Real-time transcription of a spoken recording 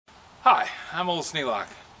Hi, I'm Old Sneelock.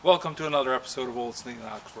 Welcome to another episode of Old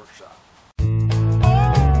Sneelock's Workshop.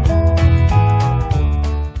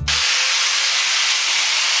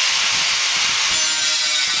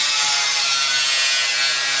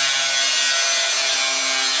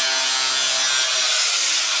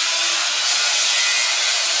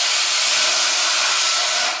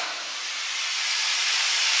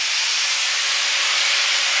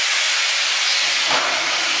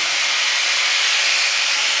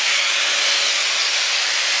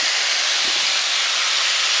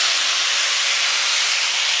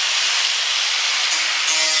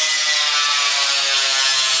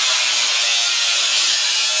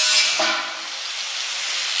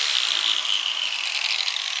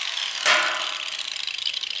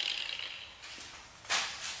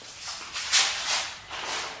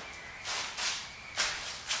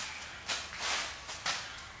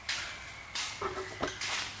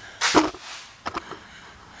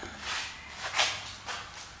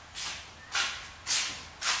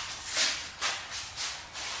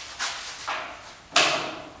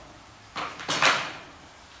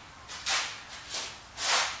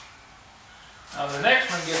 Now the next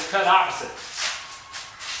one gets cut opposite.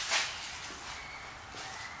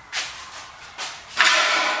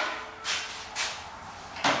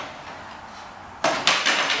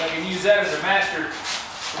 So I can use that as a master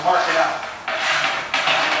to mark it out.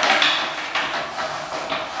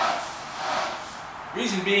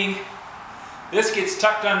 Reason being, this gets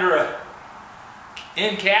tucked under a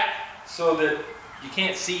end cap so that you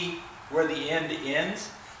can't see where the end ends.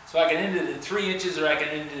 So I can end it at 3 inches or I can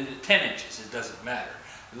end it at 10 inches. It doesn't matter,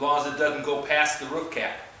 as long as it doesn't go past the roof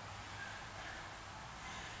cap.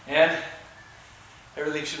 And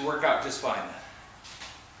everything should work out just fine then.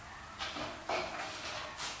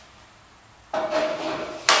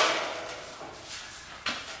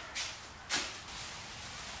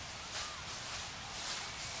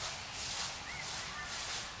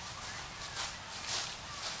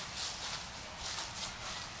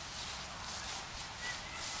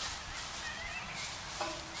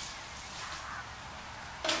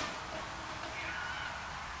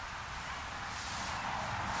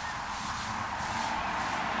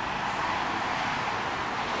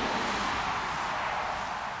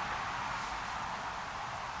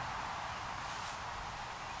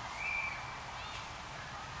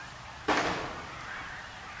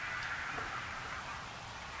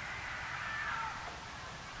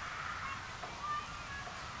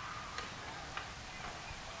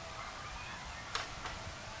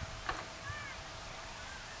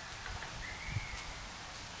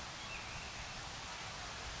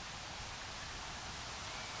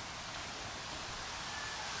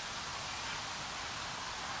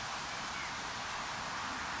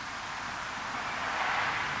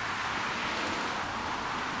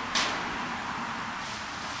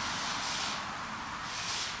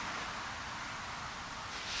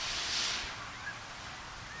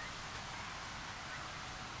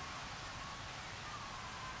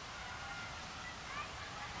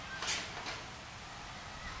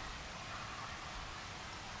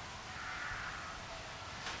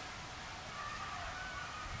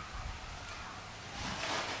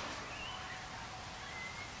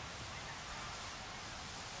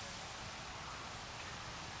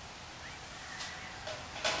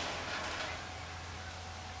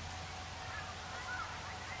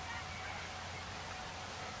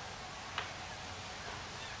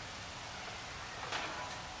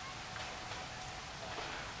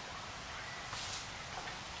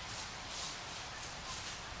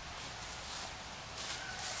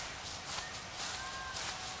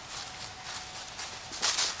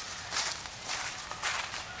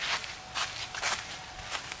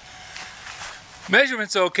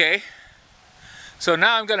 Measurement's okay, so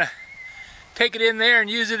now I'm going to take it in there and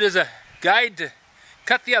use it as a guide to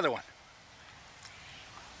cut the other one.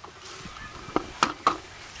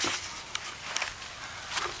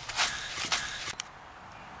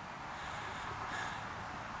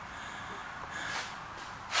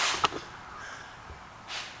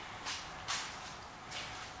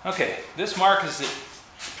 Okay, this mark is at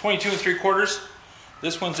 22 3/4.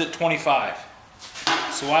 This one's at 25.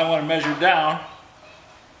 So I want to measure down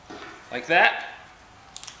like that.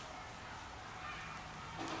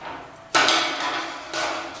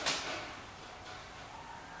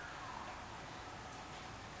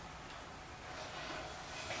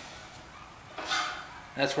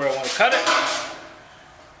 That's where I want to cut it.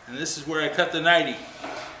 And this is where I cut the 90.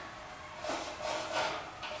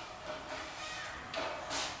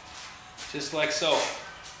 Just like so.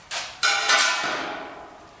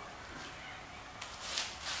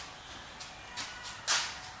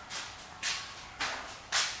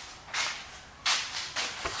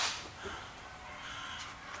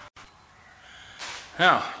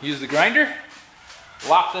 Now, use the grinder,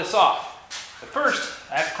 lop this off. But first,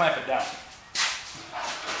 I have to clamp it down.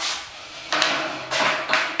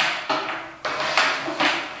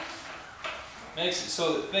 Makes it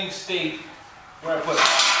so that things stay where I put it.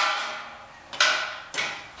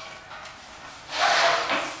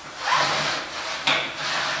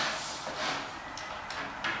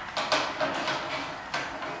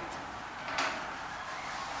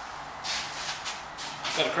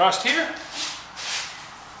 Got it crossed here.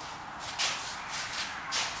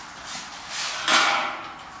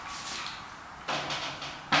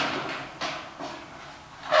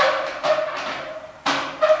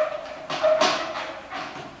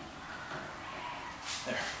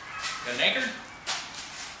 There. Got an anchor.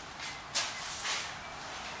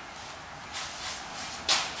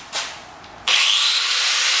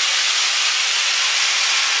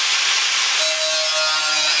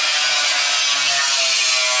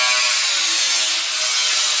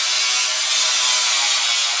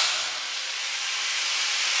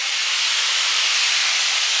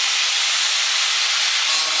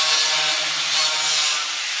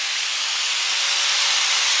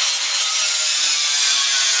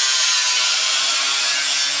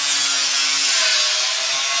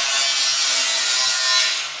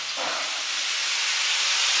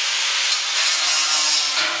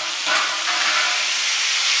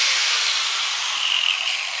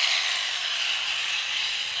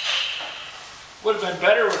 Would have been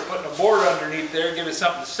better with putting a board underneath there, give it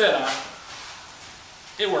something to sit on.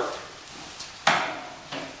 It worked.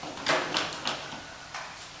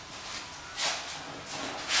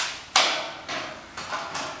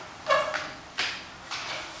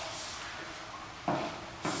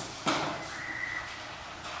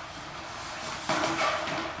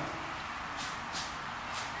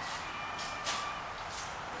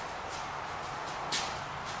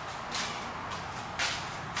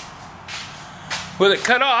 With it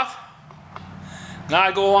cut off, now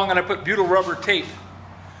I go along and I put butyl rubber tape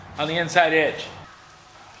on the inside edge.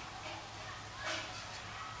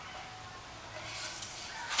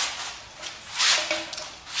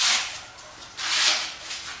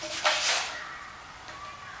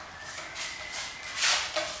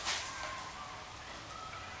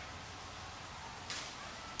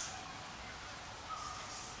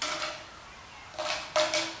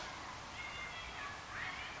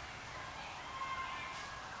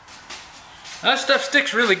 That stuff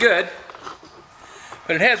sticks really good,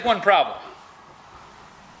 but it has one problem.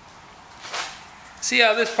 See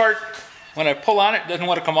how this part, when I pull on it, doesn't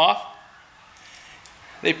want to come off?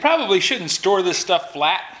 They probably shouldn't store this stuff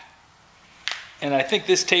flat, and I think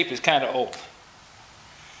this tape is kind of old.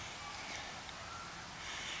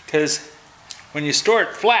 Because when you store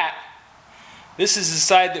it flat, this is the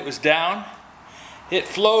side that was down. It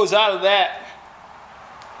flows out of that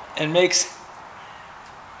and makes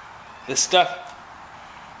the stuff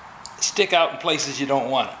stick out in places you don't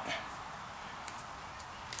want it.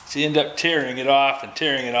 So you end up tearing it off and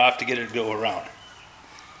tearing it off to get it to go around.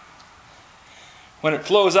 When it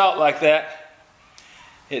flows out like that,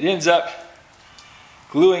 it ends up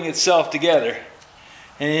gluing itself together,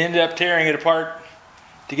 and you end up tearing it apart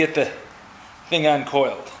to get the thing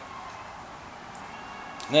uncoiled.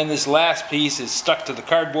 And then this last piece is stuck to the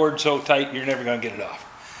cardboard so tight you're never going to get it off.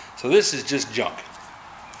 So this is just junk.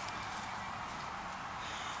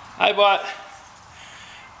 I bought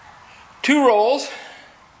 2 rolls,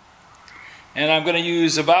 and I'm going to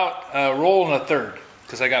use about a roll and a third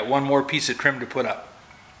because I got one more piece of trim to put up.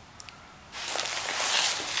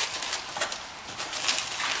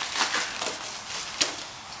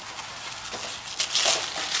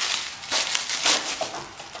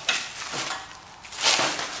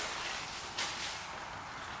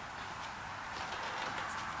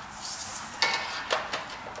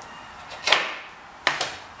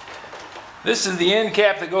 This is the end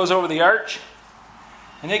cap that goes over the arch,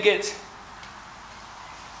 and it gets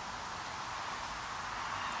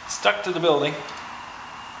stuck to the building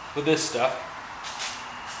with this stuff.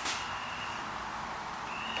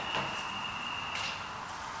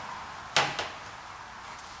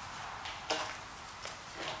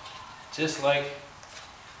 Just like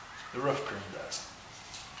the roof trim does.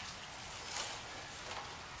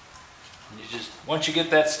 And you just, once you get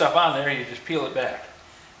that stuff on there, you just peel it back.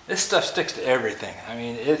 This stuff sticks to everything. I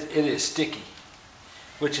mean, it is sticky,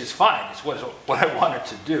 which is fine. It's what I wanted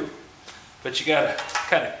to do. But you gotta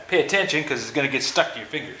kind of pay attention because it's gonna get stuck to your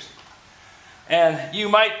fingers. And you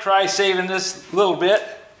might try saving this a little bit,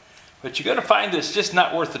 but you're gonna find that it's just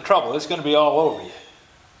not worth the trouble. It's gonna be all over you.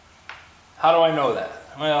 How do I know that?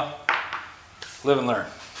 Well, live and learn.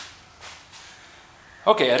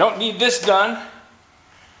 Okay, I don't need this done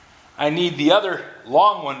I need the other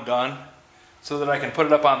long one done so that I can put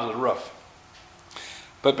it up onto the roof.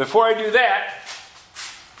 But before I do that,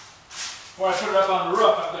 before I put it up on the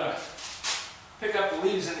roof, I'm going to pick up the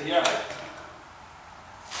leaves in the yard.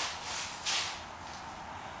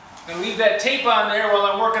 I'm going to leave that tape on there while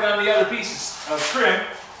I'm working on the other pieces of trim,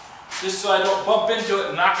 just so I don't bump into it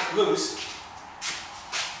and knock it loose.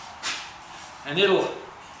 And it'll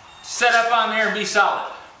set up on there and be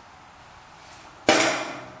solid.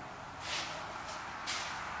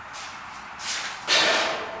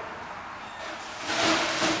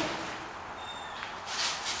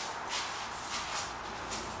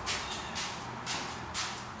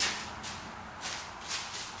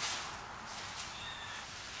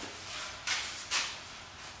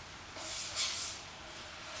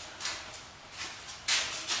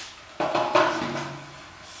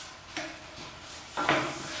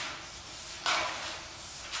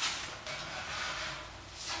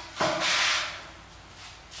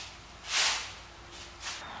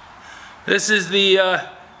 This is the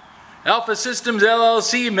Alpha Systems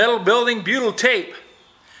LLC metal building butyl tape.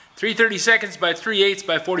 3/32 by 3/8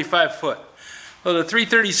 by 45 foot. Well, the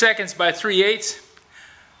 3/32 by 3/8,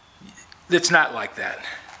 it's not like that.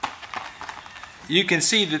 You can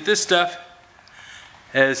see that this stuff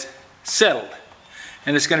has settled.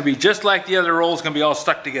 And it's going to be just like the other rolls, going to be all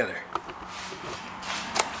stuck together.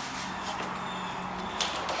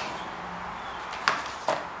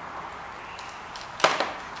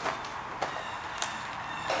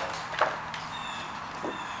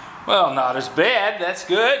 Well, not as bad. That's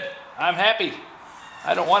good. I'm happy.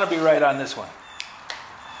 I don't want to be right on this one.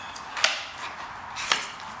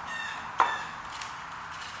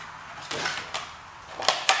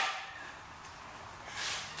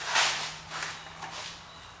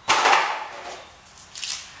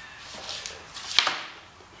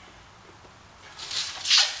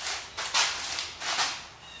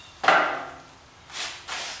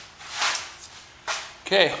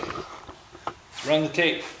 Okay, let's run the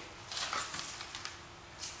tape.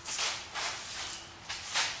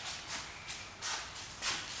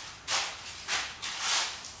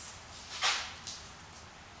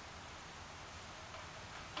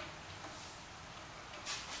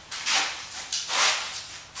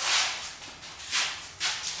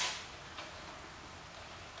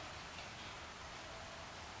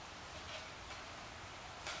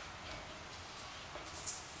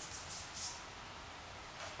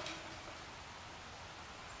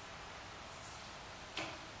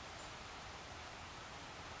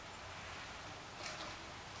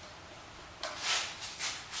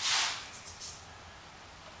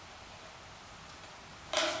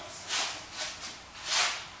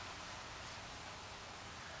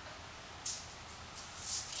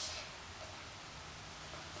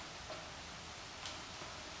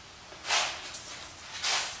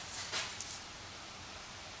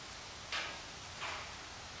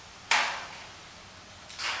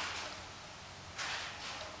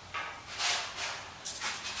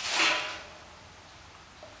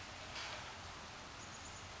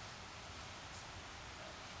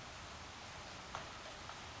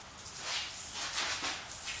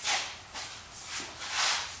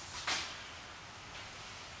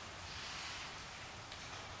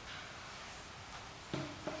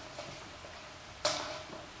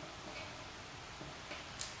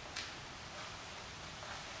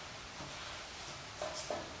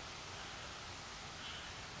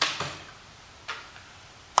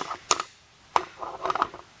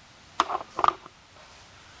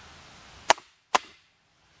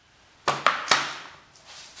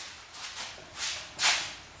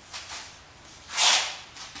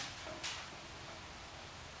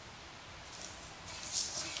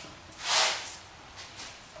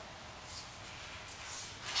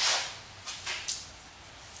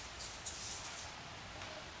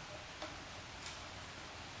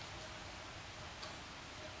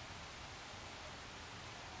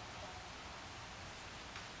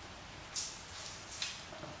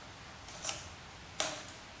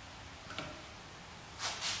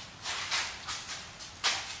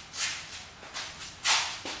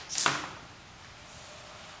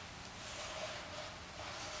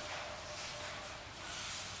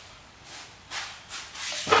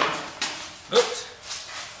 Oops.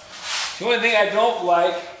 The only thing I don't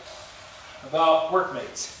like about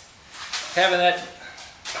Workmates, having that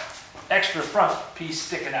extra front piece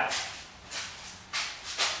sticking out.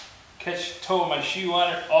 Catch the toe of my shoe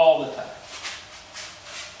on it all the time.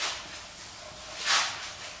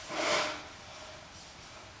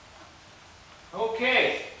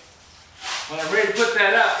 Okay, when I'm ready to put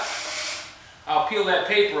that up, I'll peel that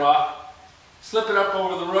paper off, slip it up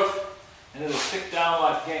over the roof, and it'll stick down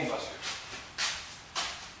like gangbusters.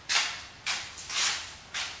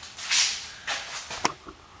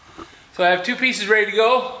 So I have 2 pieces ready to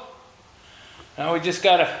go. Now we just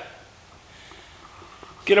gotta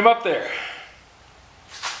get them up there.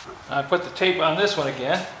 I put the tape on this one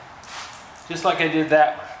again, just like I did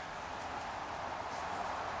that one.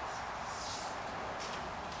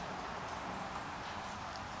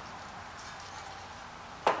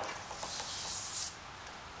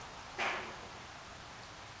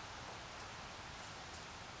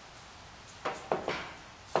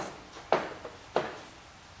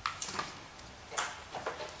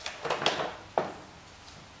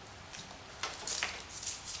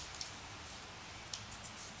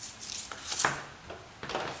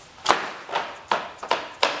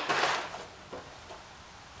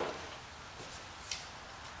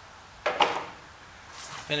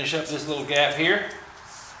 Finish up this little gap here.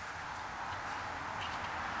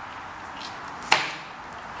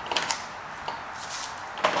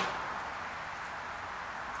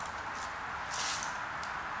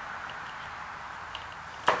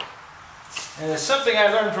 And it's something I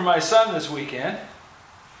learned from my son this weekend.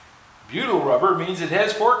 Butyl rubber means it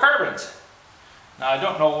has 4 carbons. Now I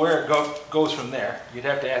don't know where it goes from there. You'd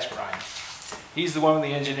have to ask Ryan. He's the one with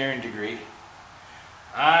the engineering degree.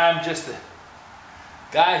 I'm just a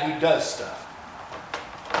guy who does stuff.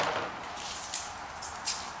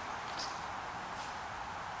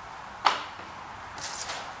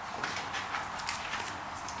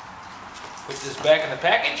 Put this back in the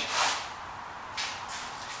package.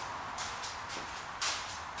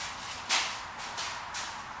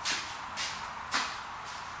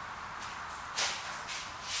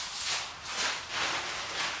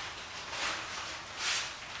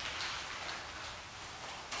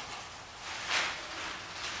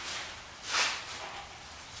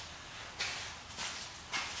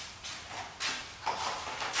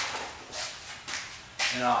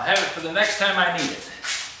 And I'll have it for the next time I need it.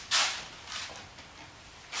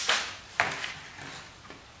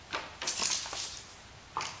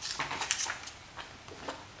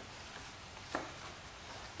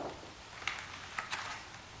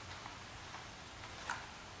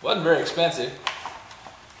 Wasn't very expensive.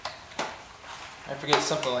 I forget,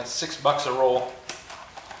 something like $6 a roll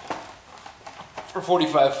for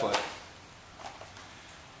 45 foot.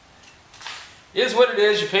 It is what it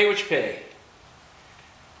is. You pay what you pay.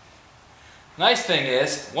 Nice thing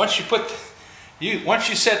is, once you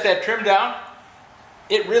set that trim down,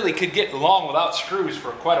 it really could get long without screws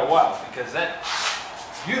for quite a while, because that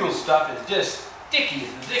butyl stuff is just sticky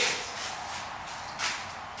as the dickens.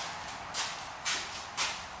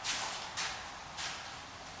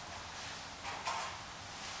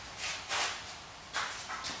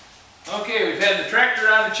 Okay, we've had the tractor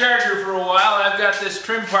on the charger for a while. I've got this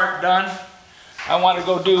trim part done. I want to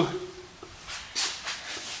go do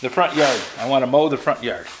the front yard. I want to mow the front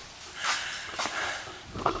yard.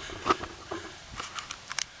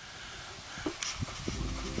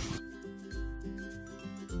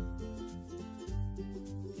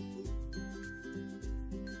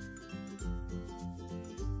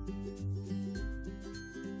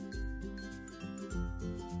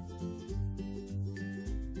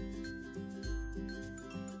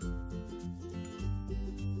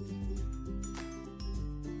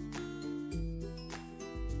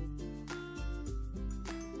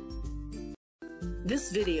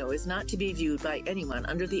 This video is not to be viewed by anyone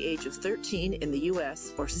under the age of 13 in the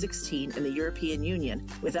U.S. or 16 in the European Union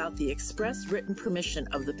without the express written permission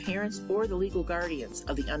of the parents or the legal guardians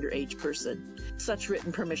of the underage person. Such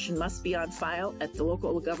written permission must be on file at the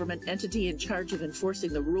local government entity in charge of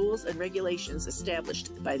enforcing the rules and regulations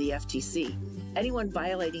established by the FTC. Anyone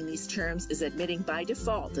violating these terms is admitting by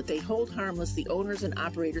default that they hold harmless the owners and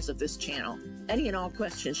operators of this channel. Any and all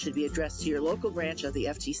questions should be addressed to your local branch of the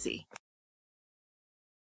FTC.